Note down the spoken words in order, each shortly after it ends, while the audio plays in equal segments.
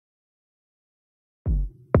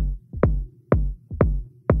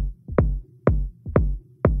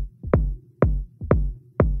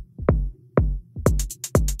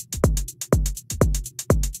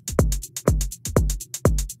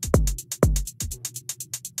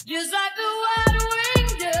Just like the wild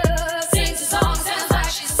winged dove sings a song, sounds like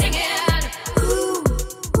she's singing. Ooh,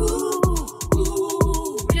 ooh,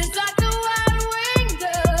 ooh. Just like the wild winged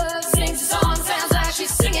dove sings a song, sounds like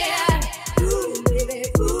she's singing. Ooh, baby,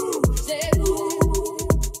 ooh, say ooh.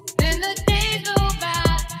 And the days go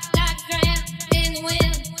by like sand in the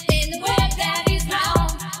wind that is now.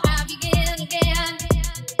 I begin again.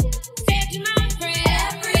 Said to my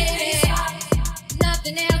friend, baby,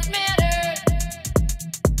 nothing else matters.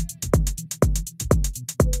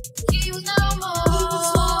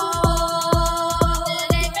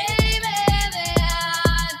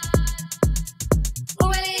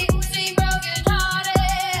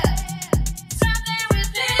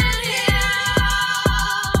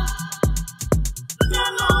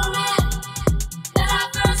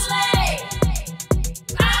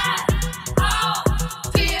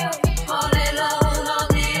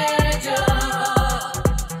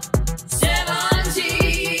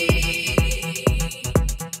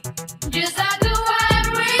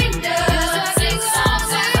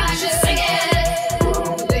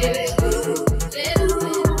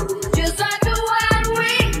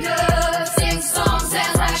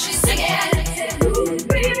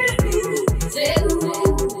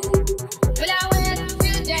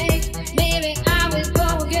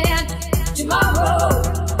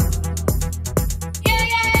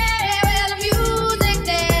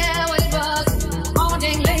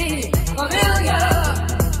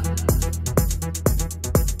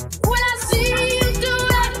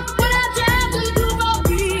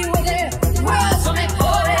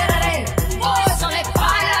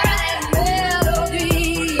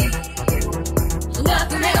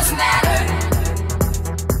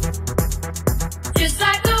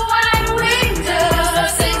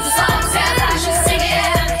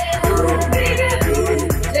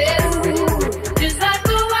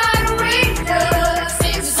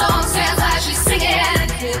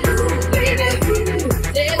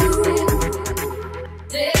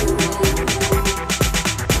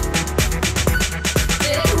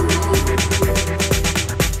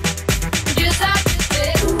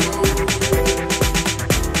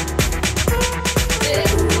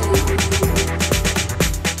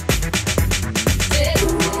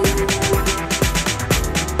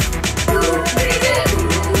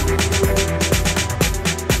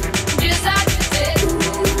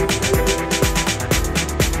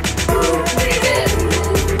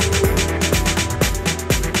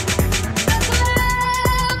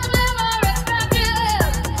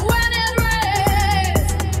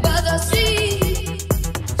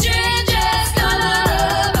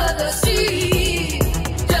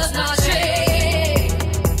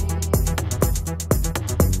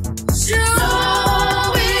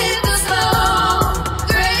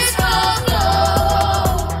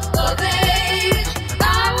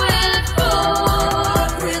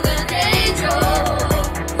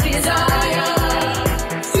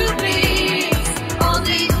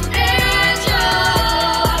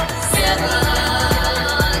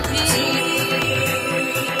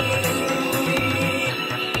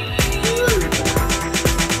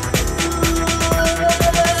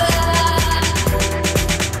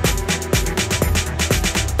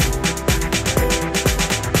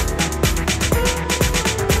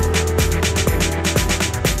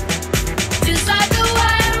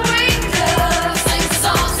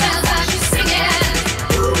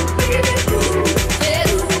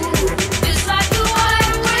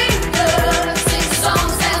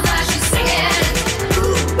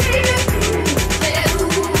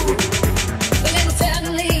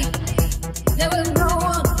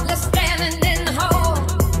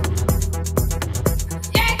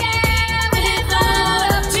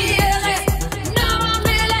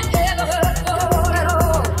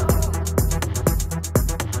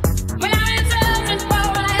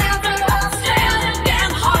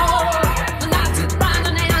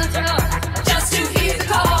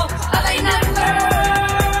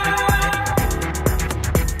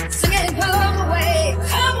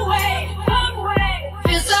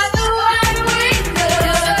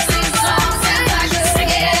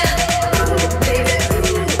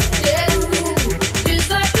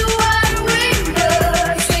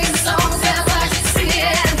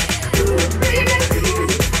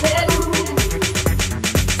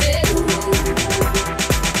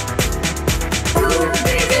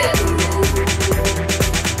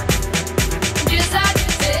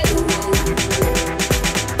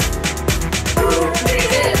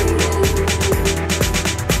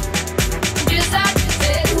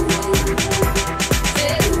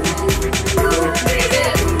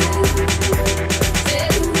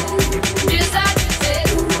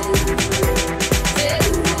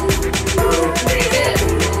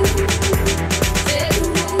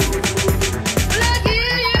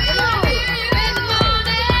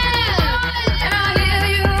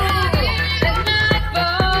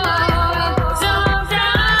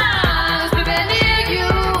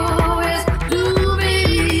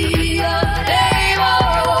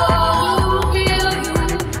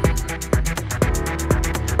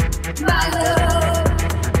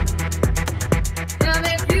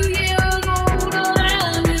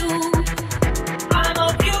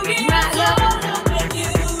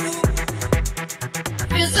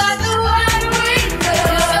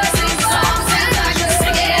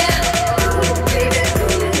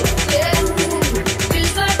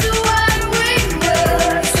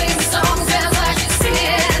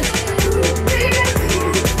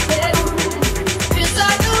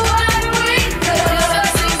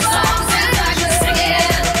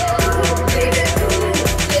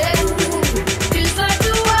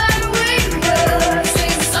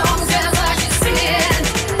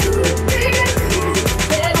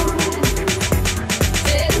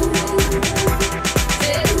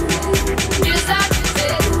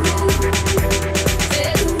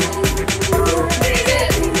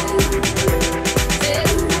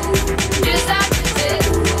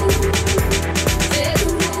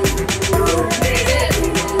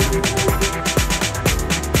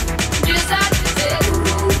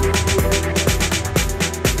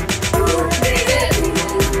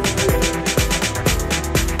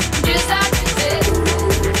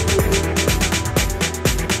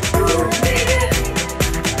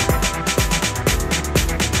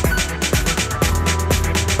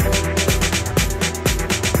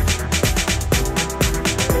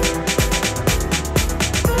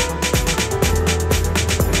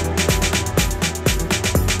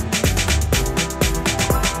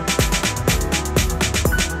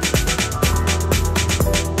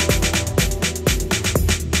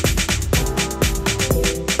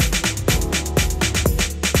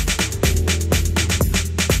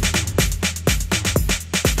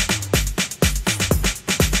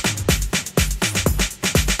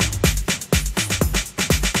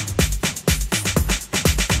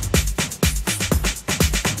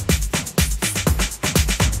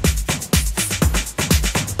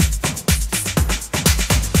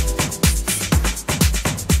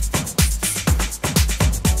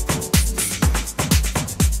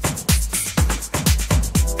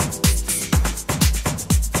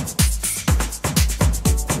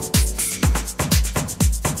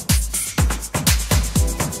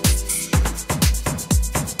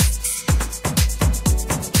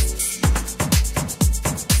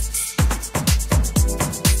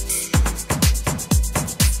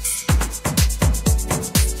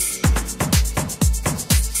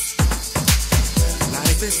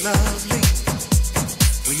 lovely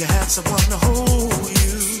when you have someone to hold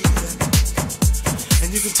you, and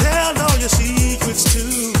you can tell all your secrets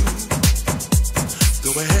too.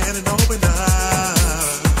 Go ahead and open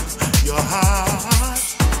up your heart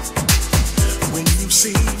when you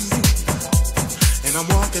see me, and I'm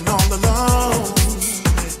walking all alone.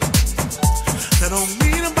 That don't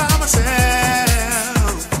mean I'm by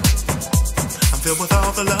myself. I'm filled with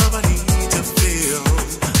all the love I need to feel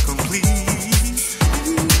complete.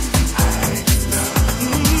 I love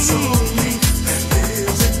soulmate that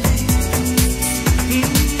lives in me.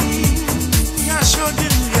 I sure do,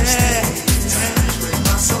 yeah.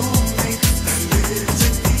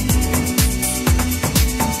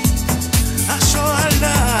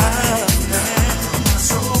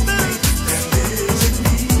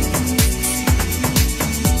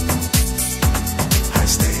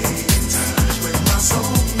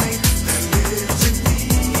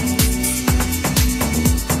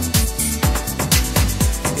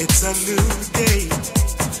 It's a new day,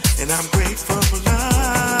 and I'm grateful for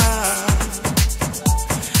love,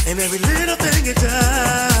 and every little thing it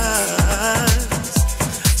does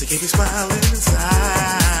to keep me smiling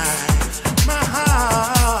inside my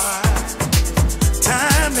heart.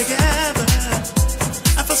 Time together,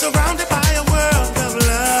 I feel surrounded by a world of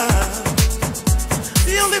love.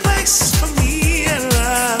 The only place for me and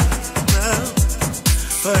love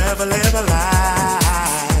forever live a life.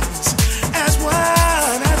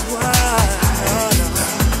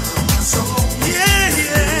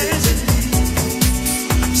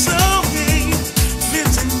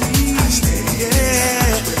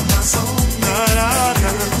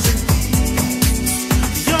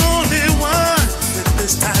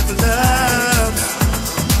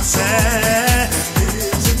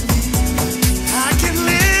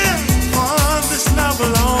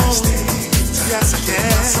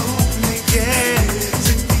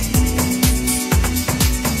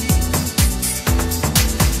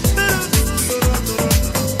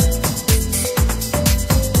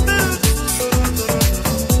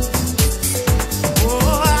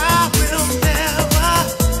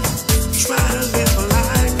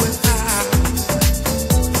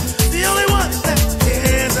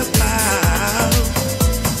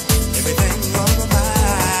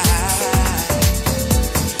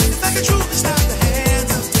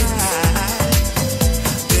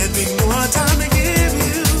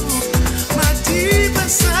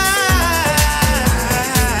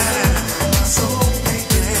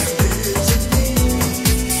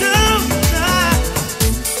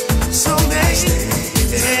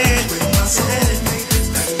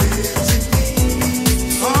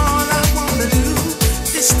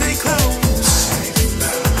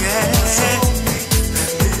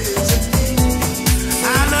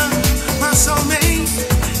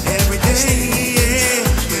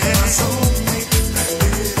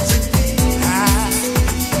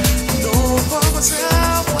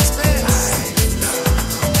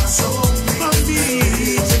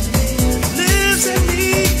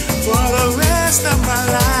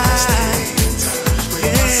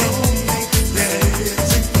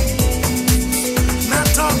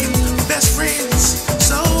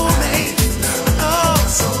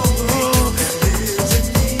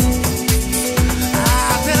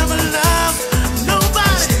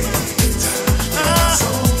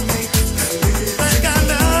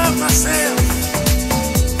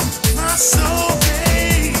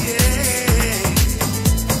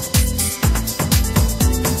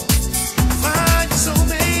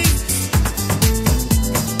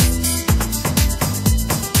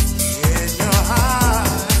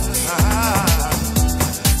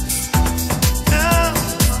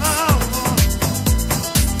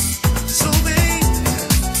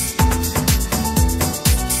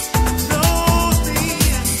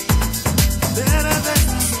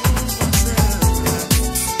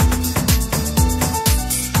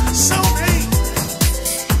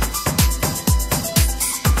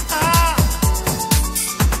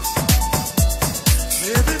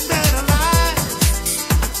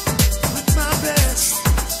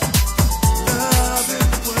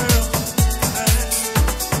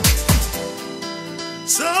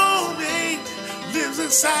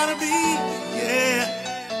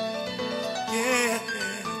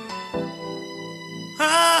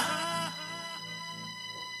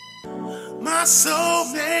 My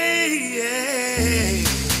soulmate, yeah.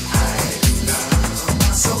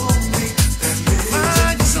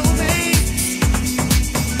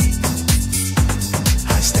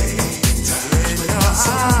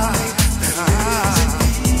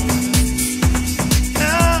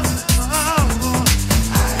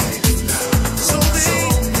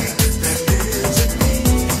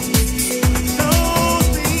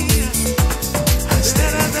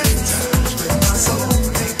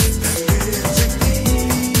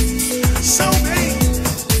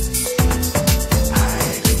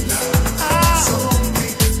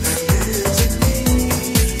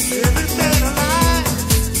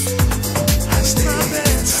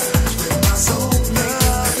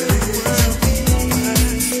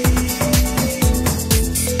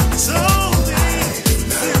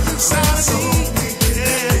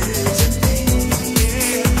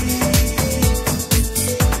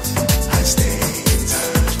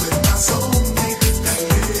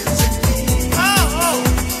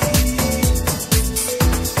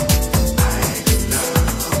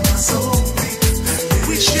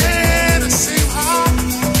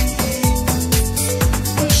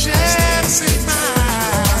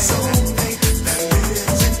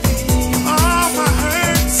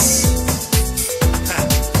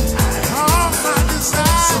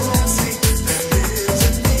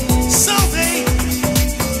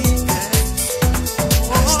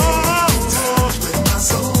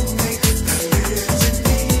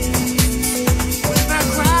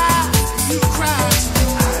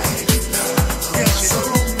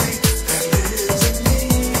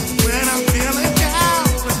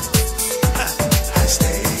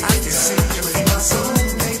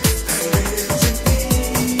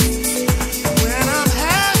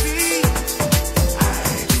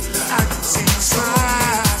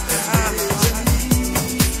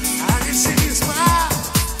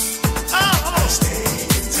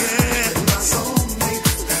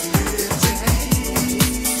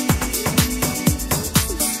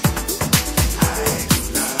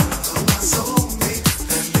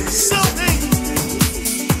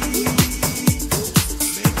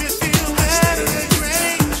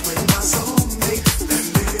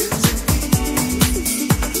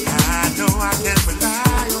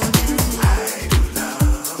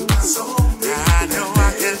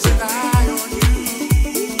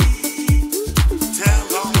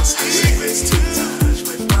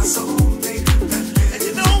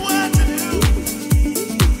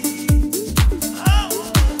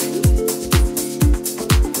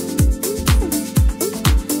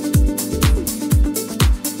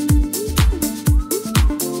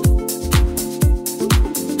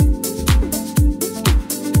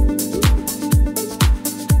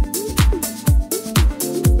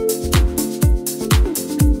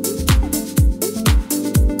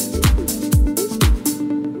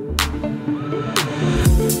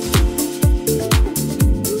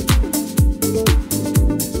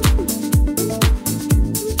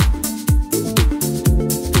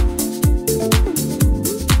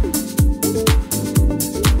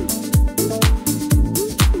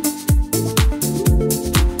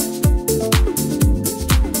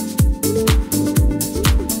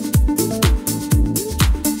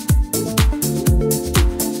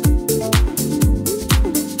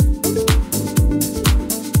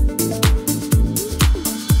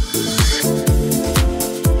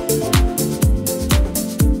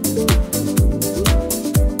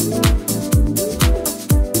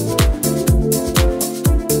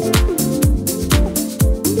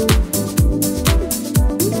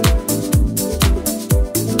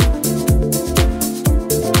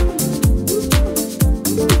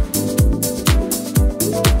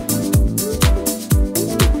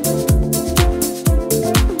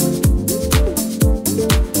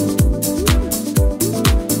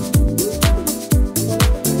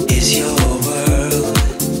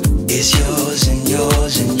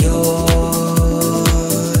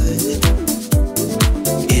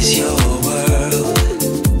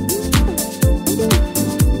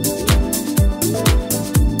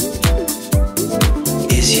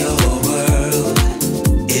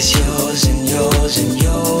 yours and yours and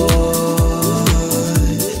yours.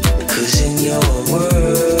 'Cause in your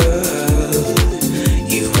world,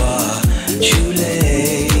 you are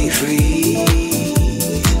truly free.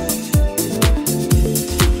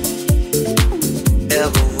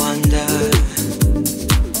 Ever wonder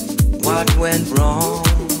what went wrong?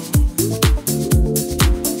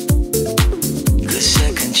 'Cause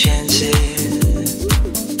second chances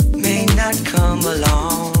may not come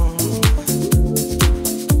along.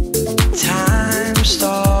 Time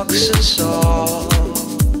stalks us all.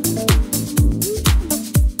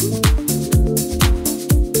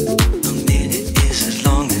 A minute is as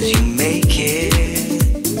long as you make it.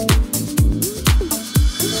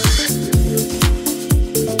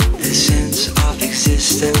 The sense of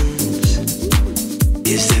existence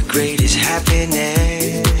is the greatest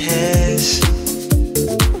happiness.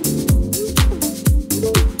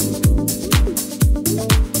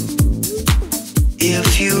 If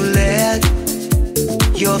you let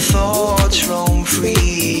your thoughts roam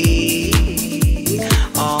free,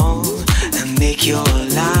 and make your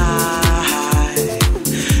life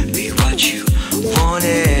be what you want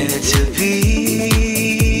it to be.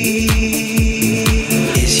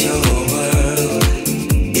 It's your world,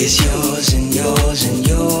 it's yours and yours and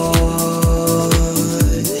yours.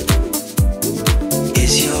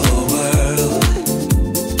 It's your world.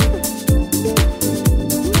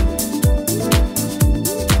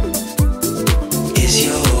 It's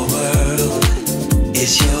your world,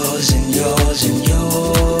 it's yours and yours and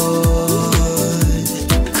yours.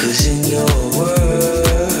 'Cause in your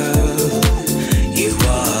world, you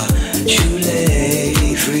are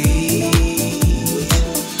truly free.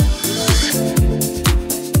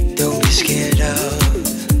 Don't be scared of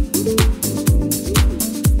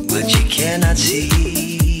what you cannot see.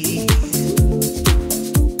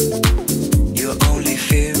 Your only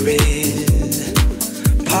fear is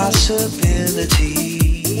possibility.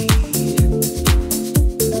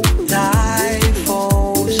 Life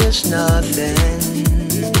owes us nothing,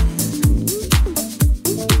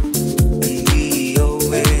 and we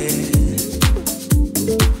owe it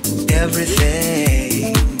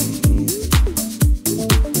everything.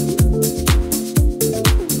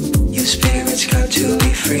 Your spirit's got to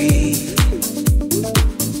be free,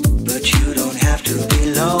 but you don't have to be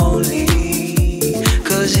lonely.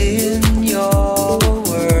 'Cause in your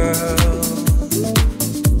world,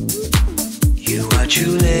 you are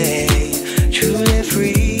truly, truly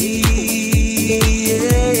free.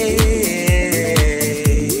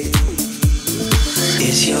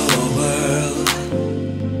 It's your world.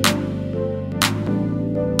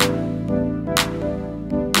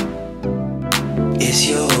 It's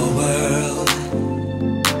your world.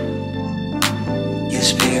 Your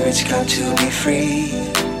spirit's got to be free.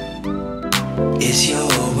 It's your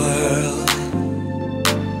world.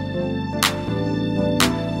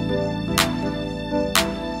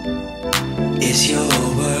 It's your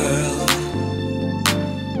world.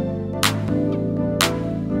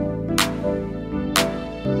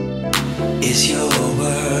 It's your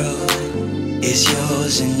world. It's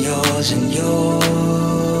yours and yours and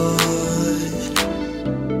yours.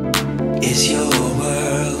 It's your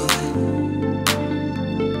world.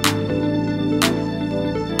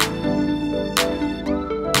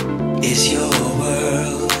 It's your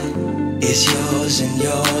world. It's yours and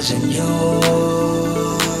yours and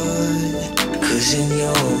yours. 'Cause in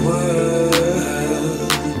your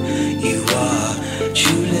world, you are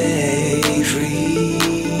truly free.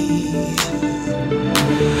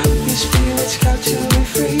 Your spirit's got to be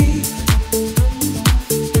free.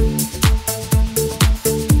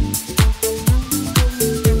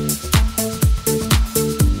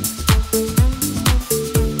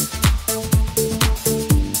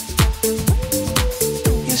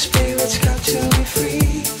 Your spirit's got to be free.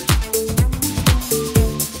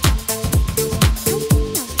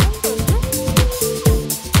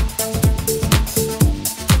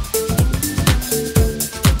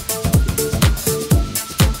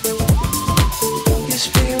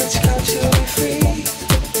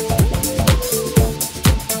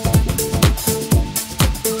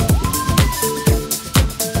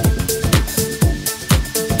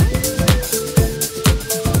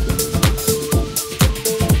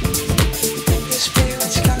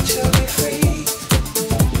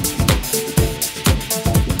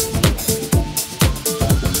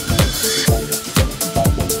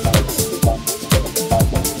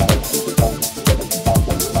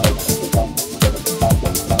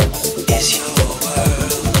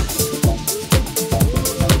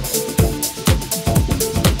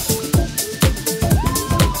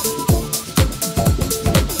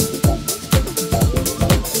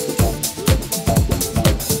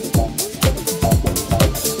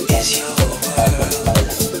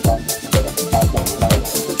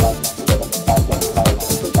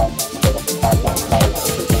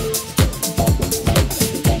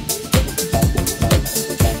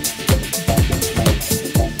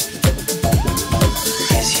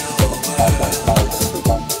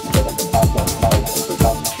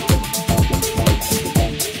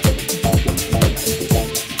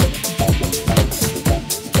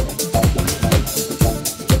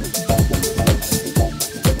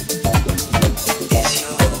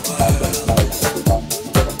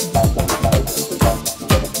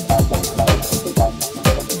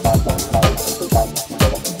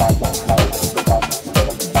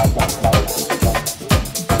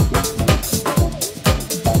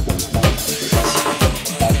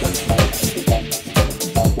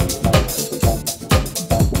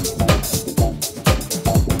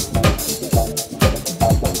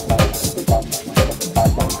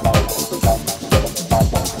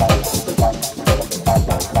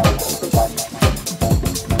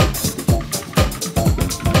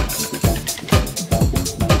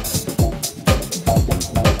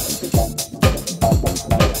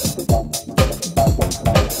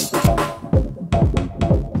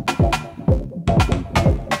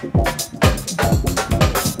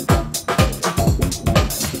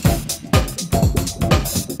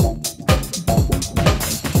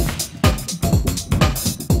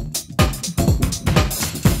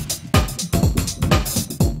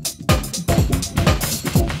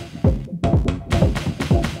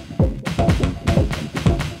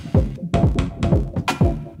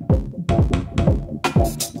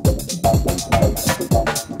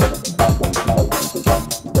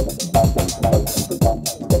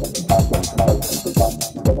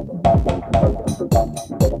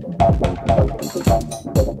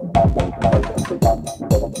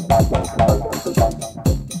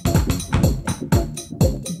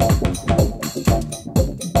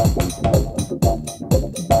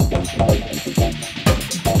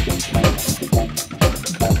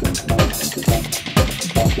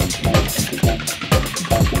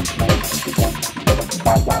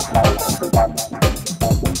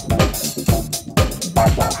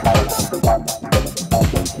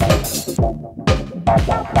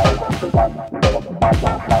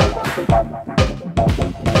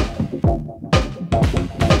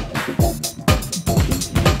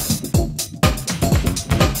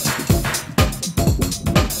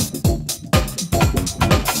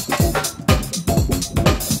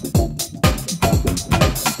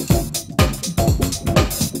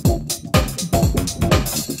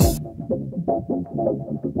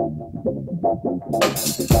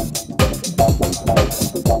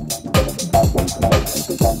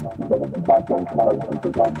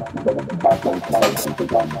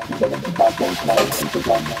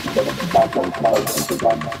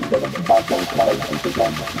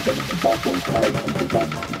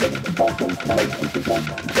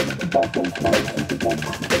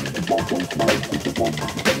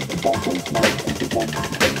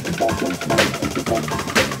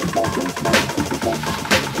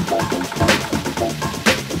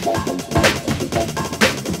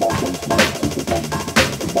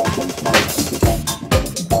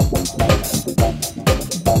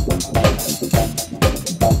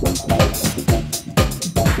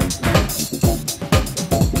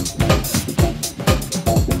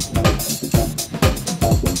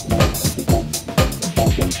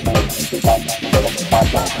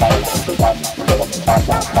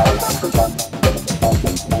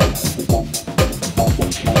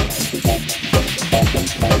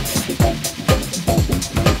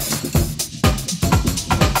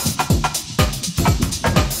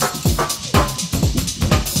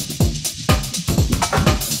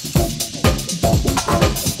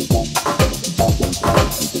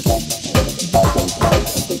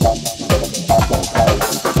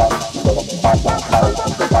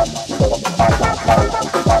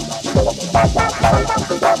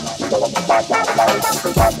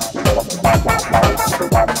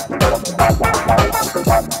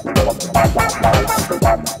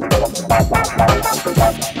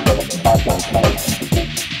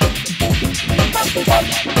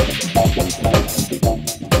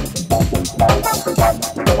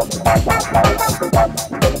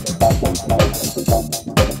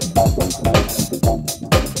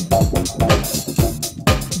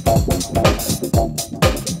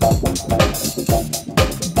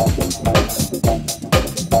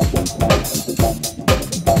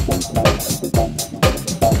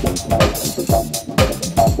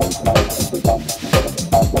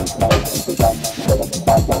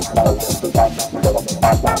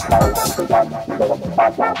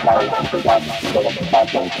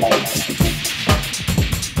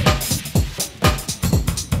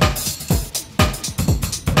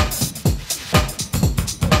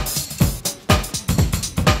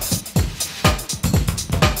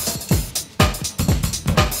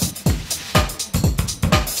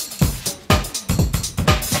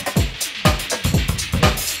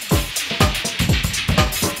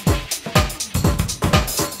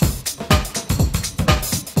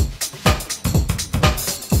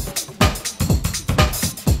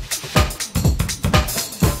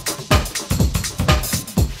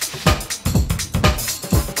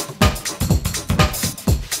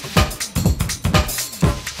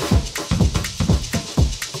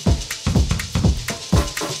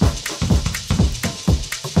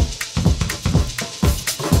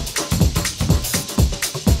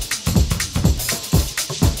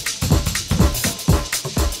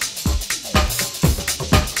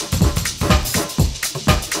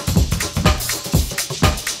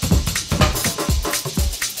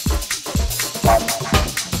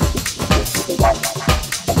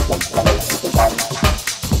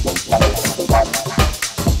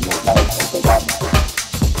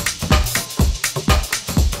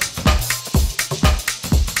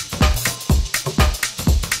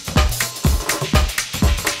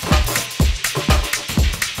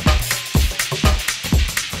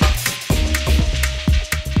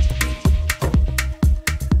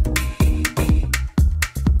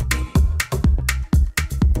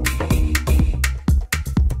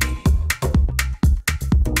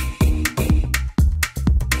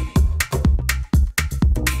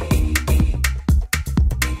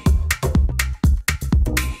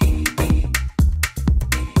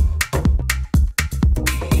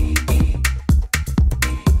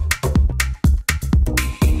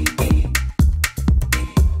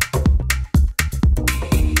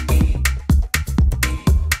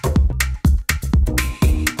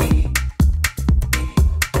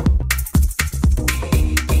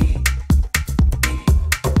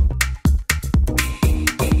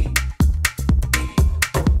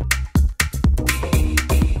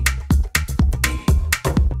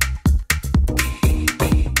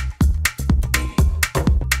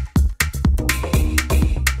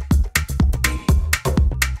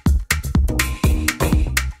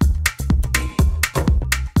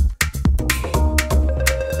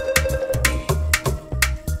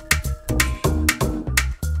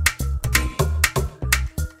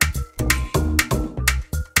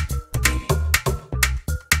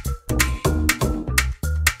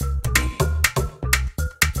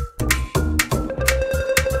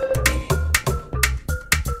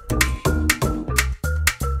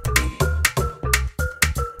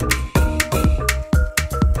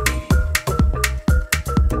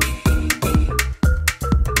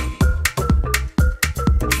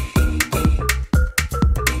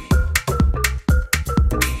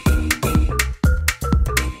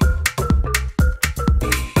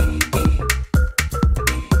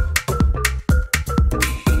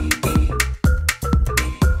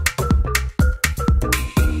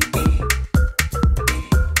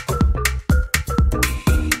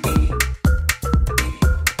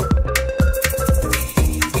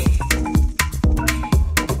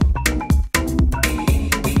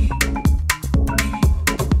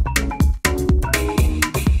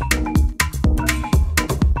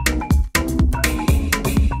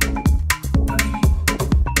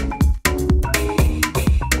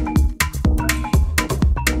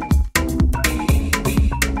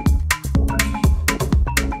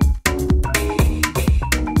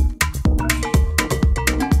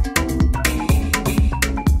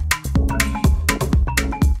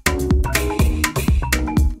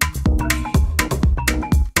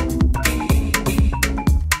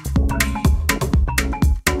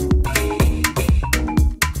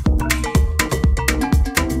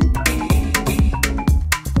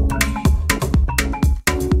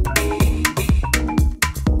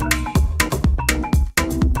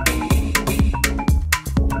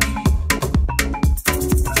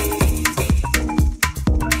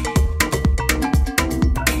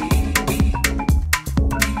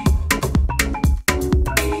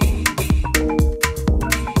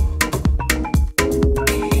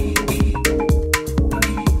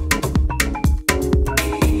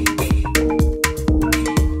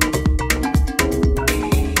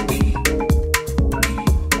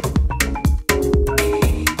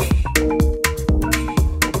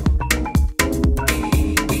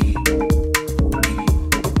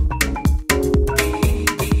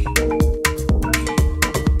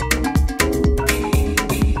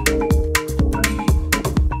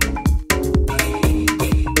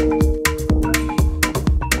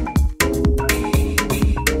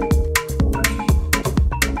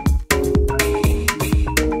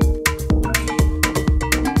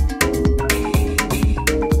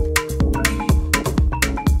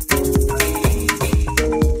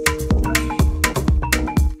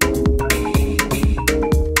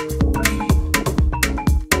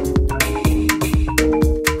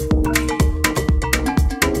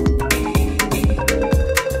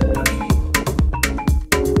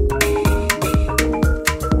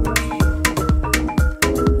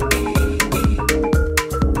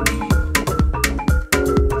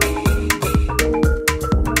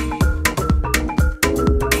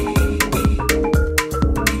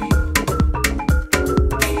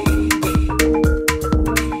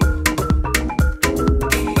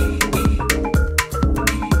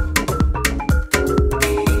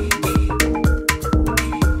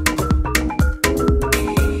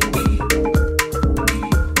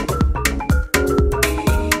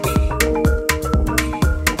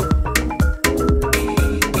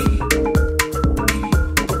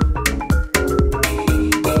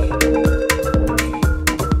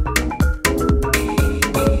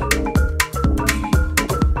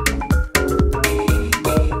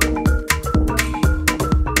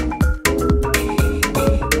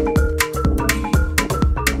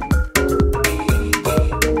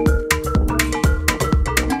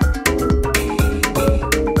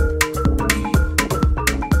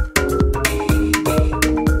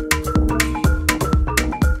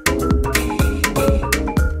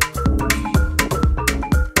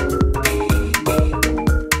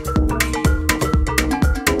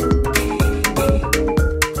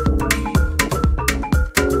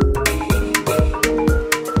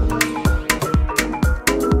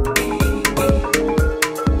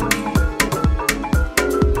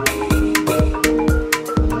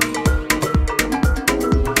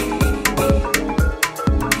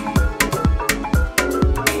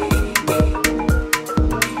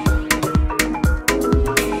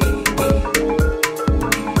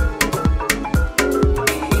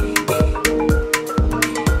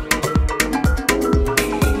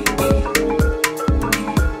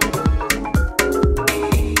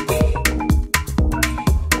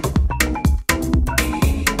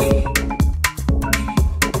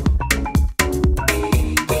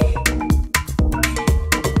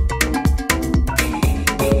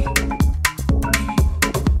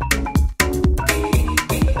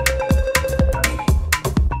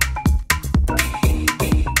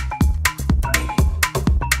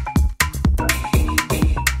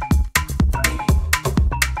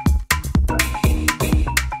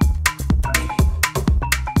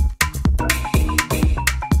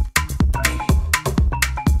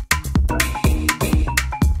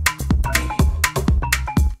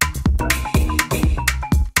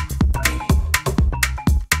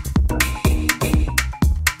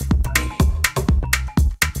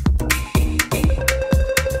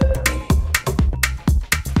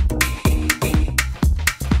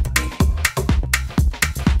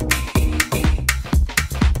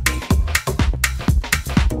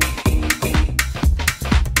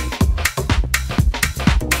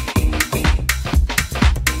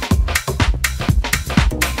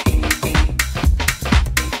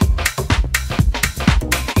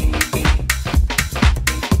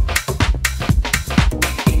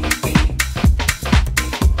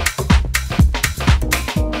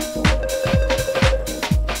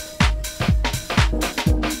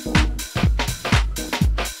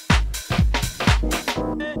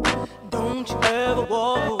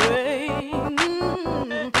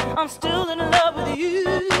 I'm still in love with you.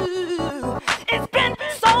 It's been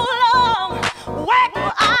so long. Where do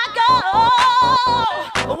I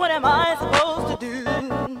go? What am I supposed to do?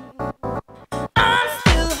 I'm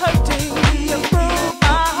still hurting. You broke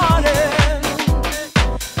my heart and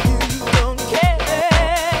you don't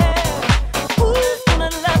care. Who's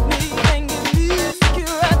gonna love me and give me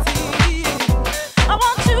security? I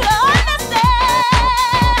want you to understand.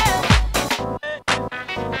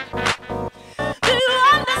 Do you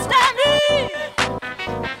understand me?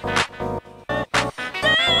 Do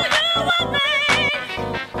you want me?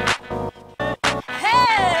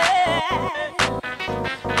 Hey,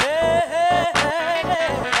 hey, hey,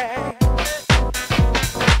 hey.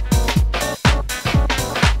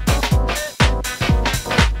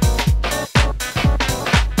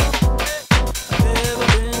 Never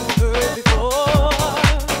been hurt before.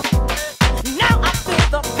 Now I feel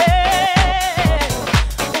the pain.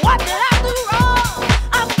 What did I do wrong?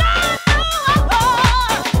 I've gone through a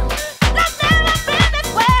lot. I've never been this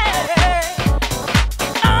way.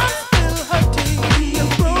 I'm still hurting. You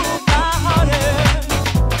broke my heart and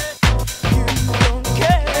you don't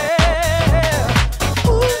care.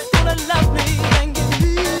 Who's gonna love me and give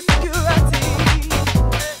me security?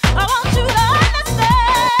 I want you to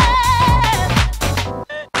understand.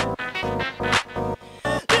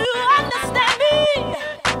 Do you understand me?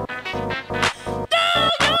 Do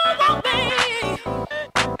you want me?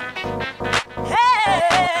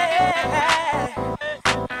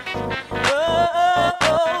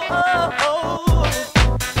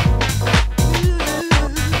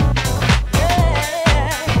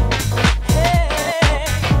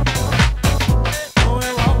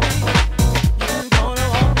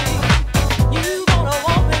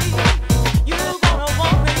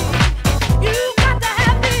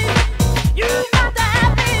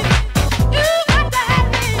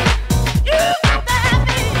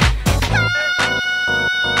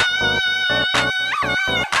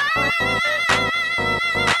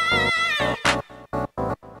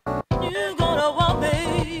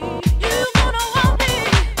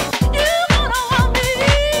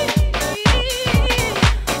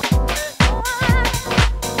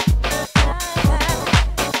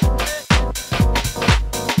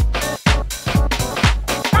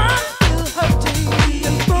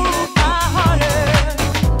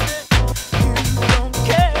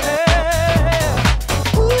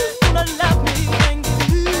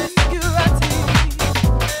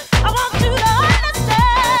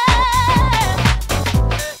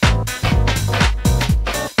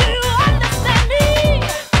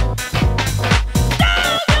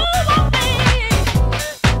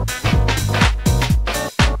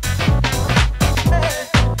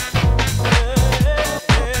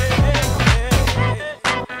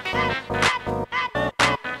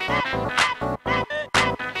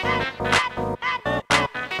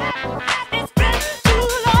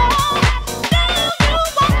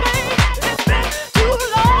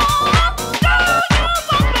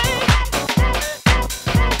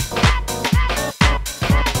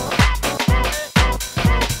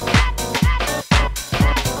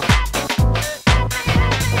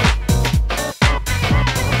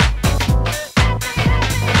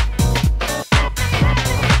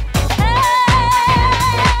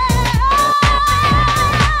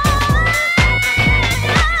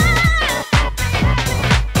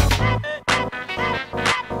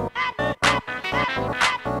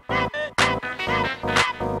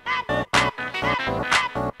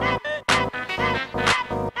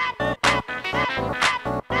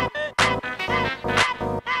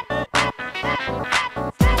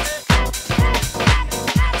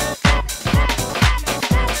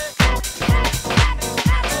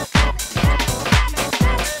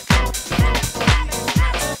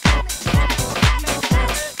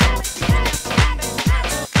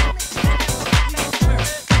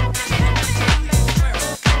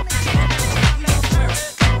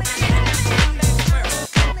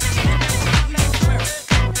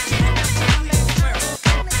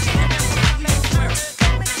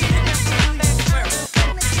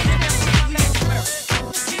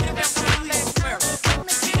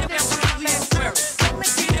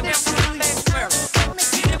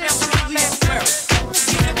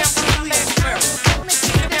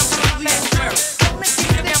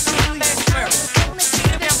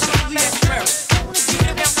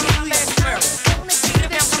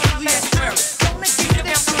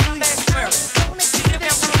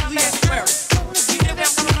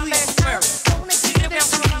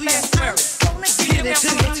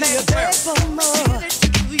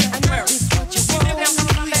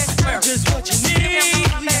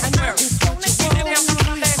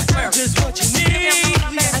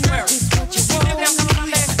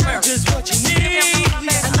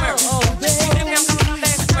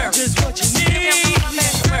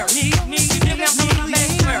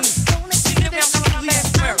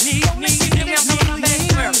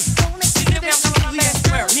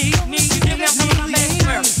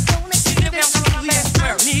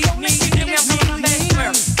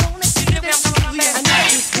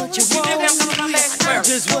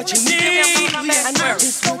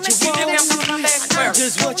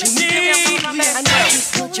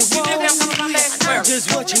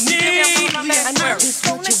 just what you need. I know just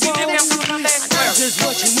what you want. I know just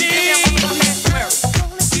what you need.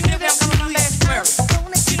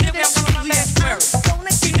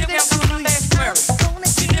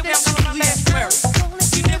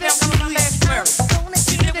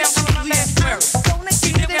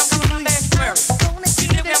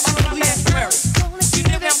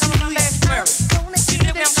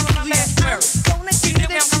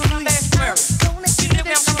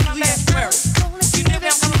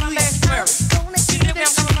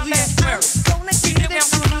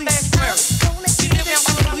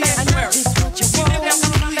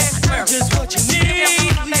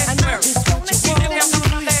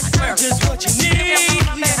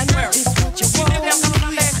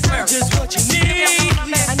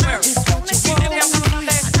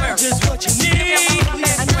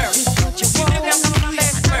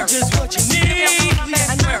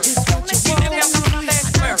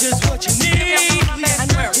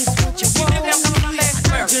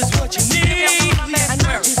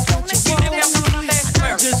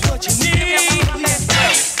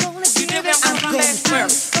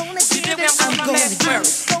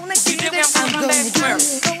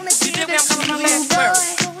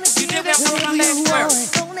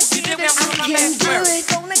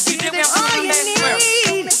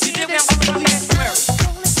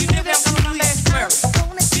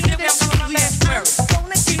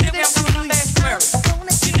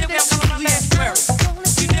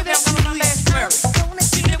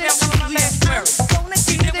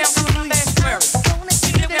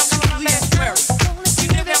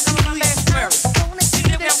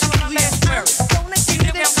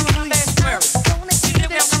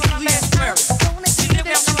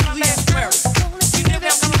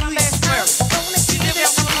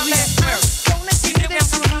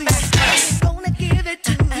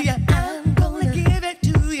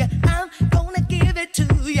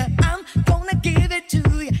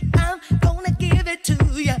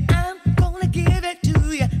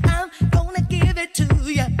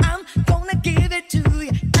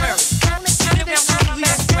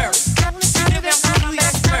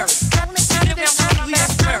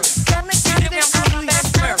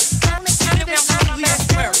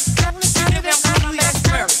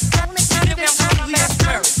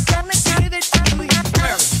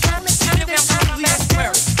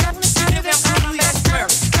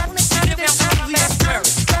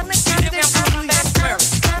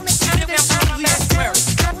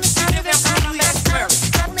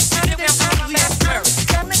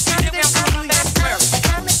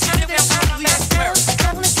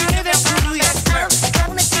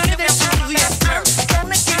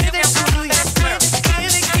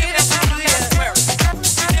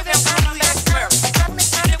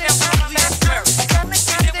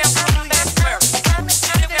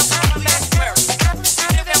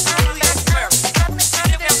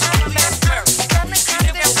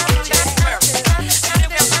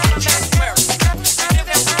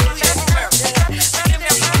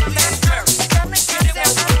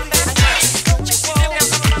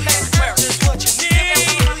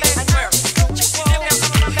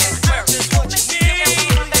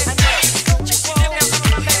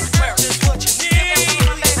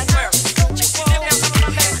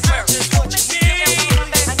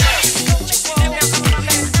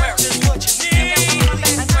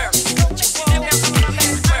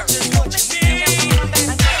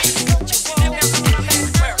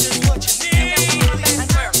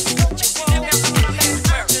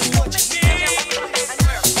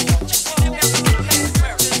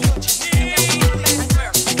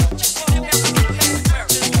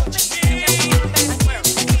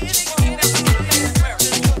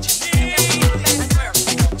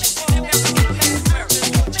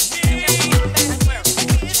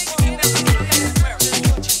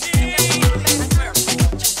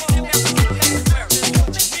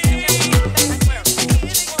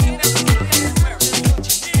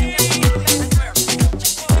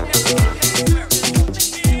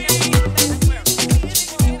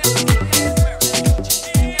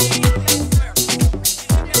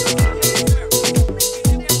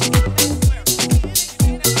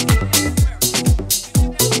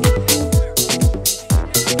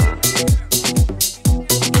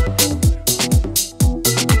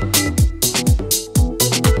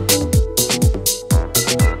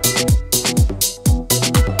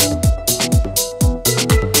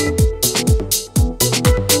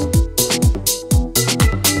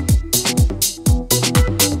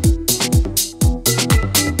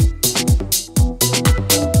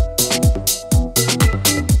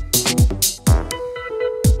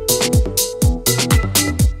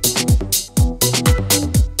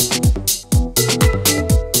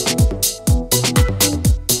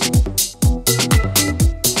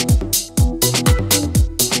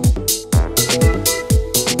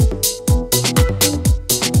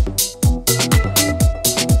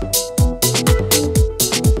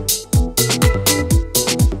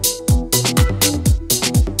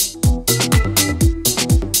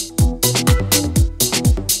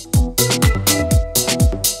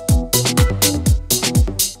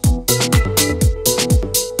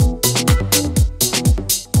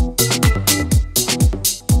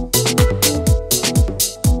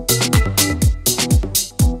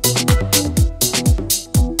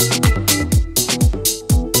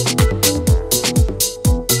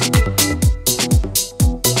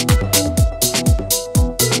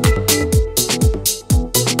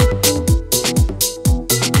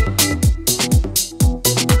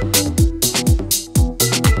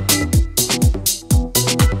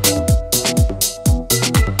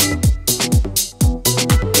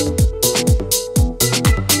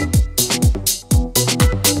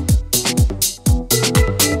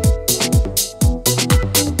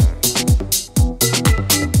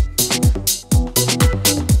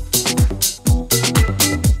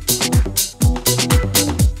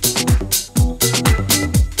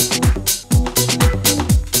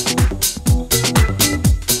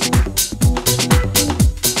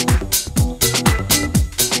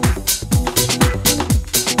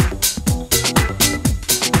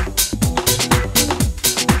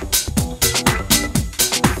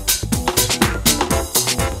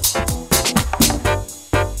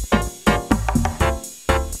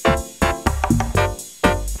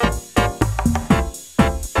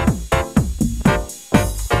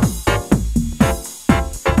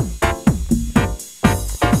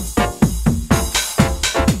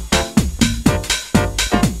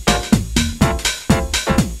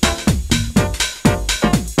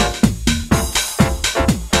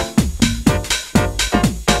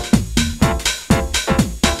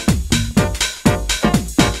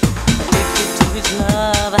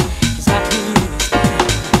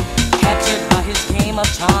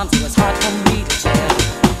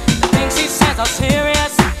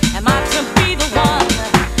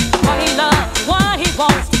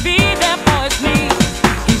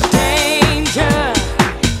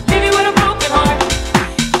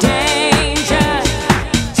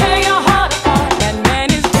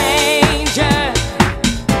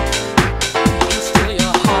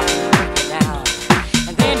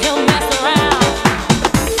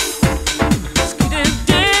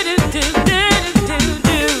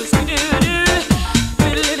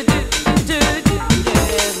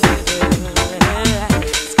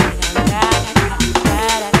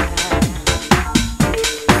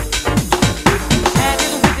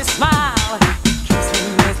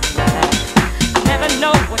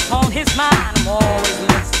 his mind, I'm always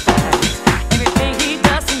mystified. Everything he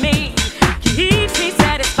does to me keeps me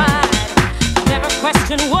satisfied. Never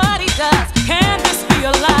question what he does. Can this be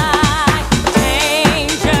a lie?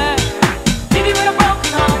 Danger, leave you with a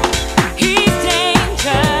broken heart. He's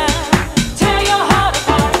danger, tear your heart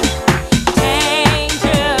apart.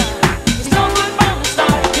 Danger, it's no good from the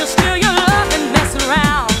start. He'll steal your love and mess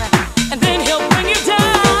around, and then he'll bring you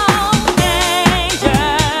down. Danger,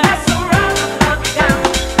 mess around and knock you down.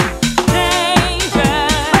 Danger,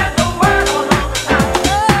 spread the word all over town.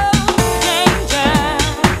 Oh, danger,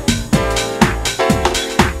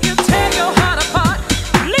 he'll tear your heart apart,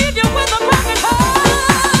 leave you with a broken heart.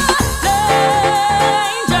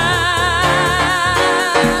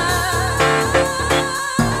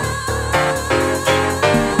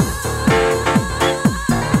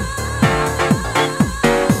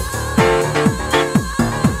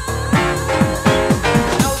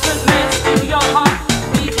 No good man steal your heart,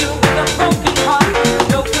 leave you with a broken heart.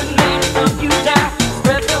 No good man knock you down,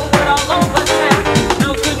 spread the word all over town. No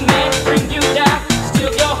good man bring you down,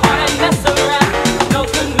 steal your heart and mess around. No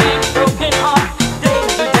good man, broken heart.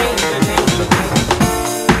 Danger, danger, danger, danger.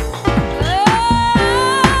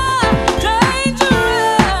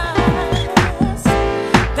 Dangerous.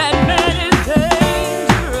 That man is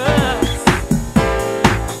dangerous.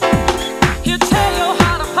 He'll tear your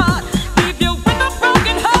heart apart, leave you with a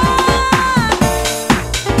broken heart.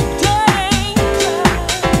 Danger.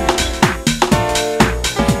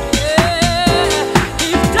 Yeah,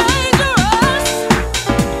 he's dangerous.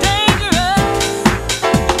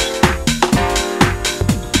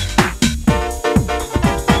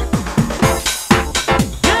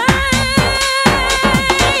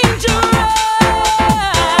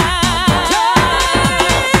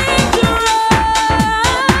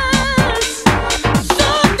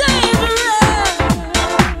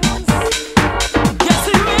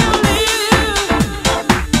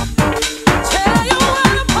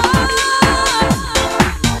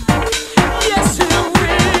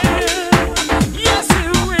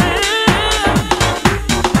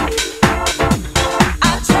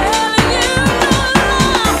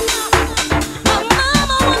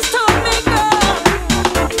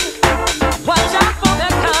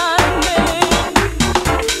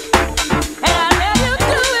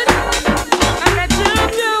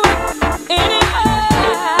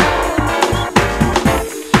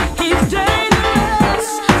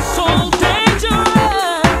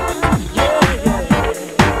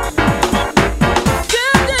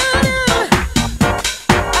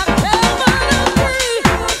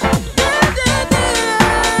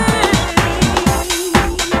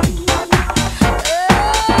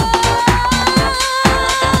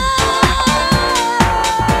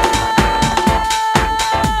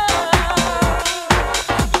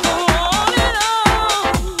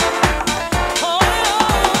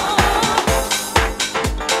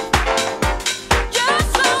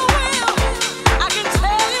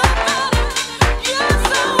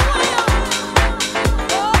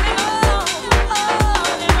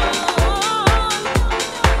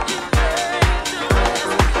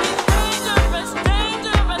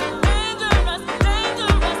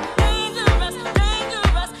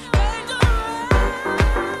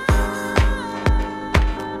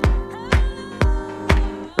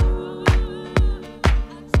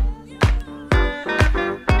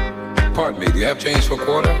 Pardon me, do you have change for a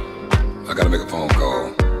quarter? I gotta make a phone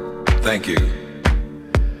call. Thank you.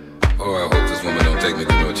 Oh, I hope this woman don't take me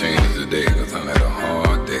to no changes today, because I've had a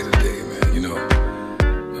hard day today, man. You know,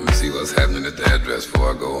 let me see what's happening at the address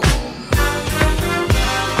before I go home.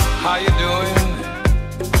 How you doing?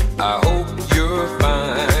 I hope you're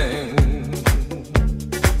fine.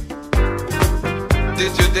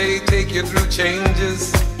 Did your day take you through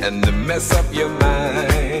changes and to mess up your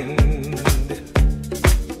mind?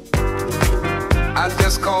 I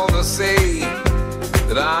just called to say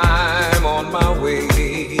that I'm on my way.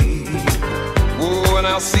 Oh, and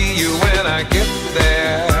I'll see you when I get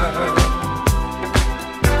there.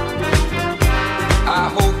 I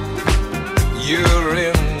hope you're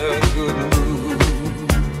in a good mood.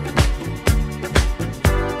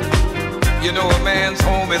 You know, a man's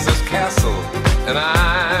home is his castle, and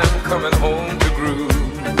I'm coming home to groove.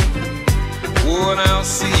 Oh, and I'll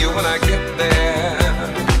see you when I get there.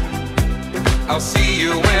 I'll see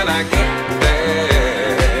you when I get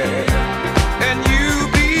there. And you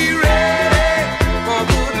be ready for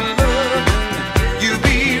good loving. You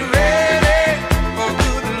be ready for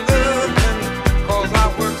good loving. 'Cause I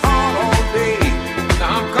worked hard all day.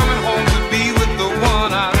 Now I'm coming home to be with the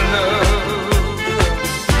one I love.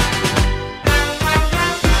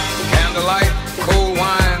 Candlelight, cold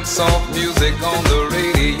wine, soft music on the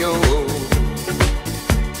radio.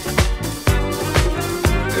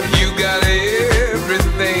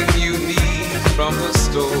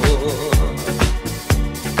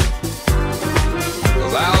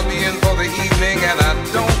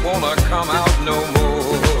 come out no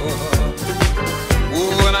more.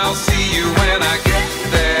 Ooh, and I'll see you when I get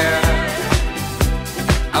there.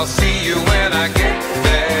 I'll see you when I get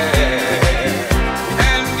there.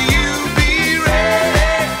 And you be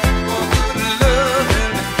ready for good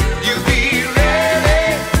loving. You be ready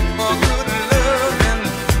for good loving.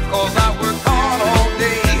 'Cause I worked hard all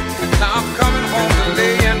day. Now I'm coming home to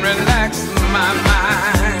lay and relax my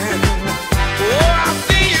mind. Oh, I'll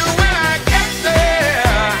see you when I get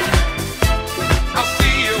there. I'll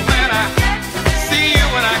see you when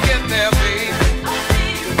I get there, baby.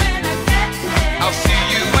 I'll see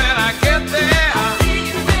you when I get there.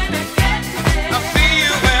 I'll see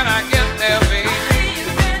you when I get there, baby.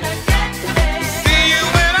 See you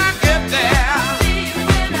when I get there.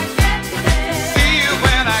 See you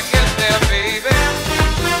when I get there, baby.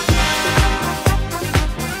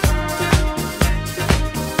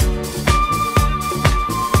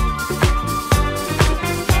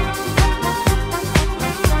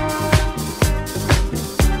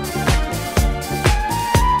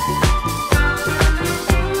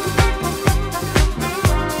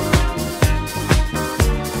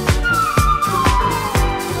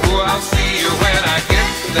 Ooh, I'll see you when I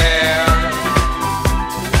get there.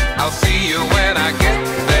 I'll see you when I get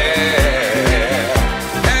there.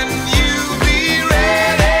 And you be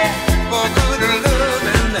ready for good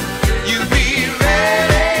loving. You be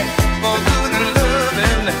ready for good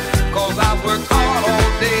loving. 'Cause I worked hard all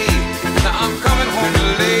day. Now I'm coming home to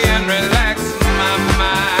lay and relax my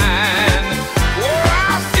mind. Oh,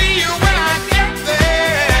 I'll see you when I get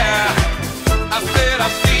there. I said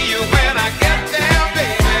I'll see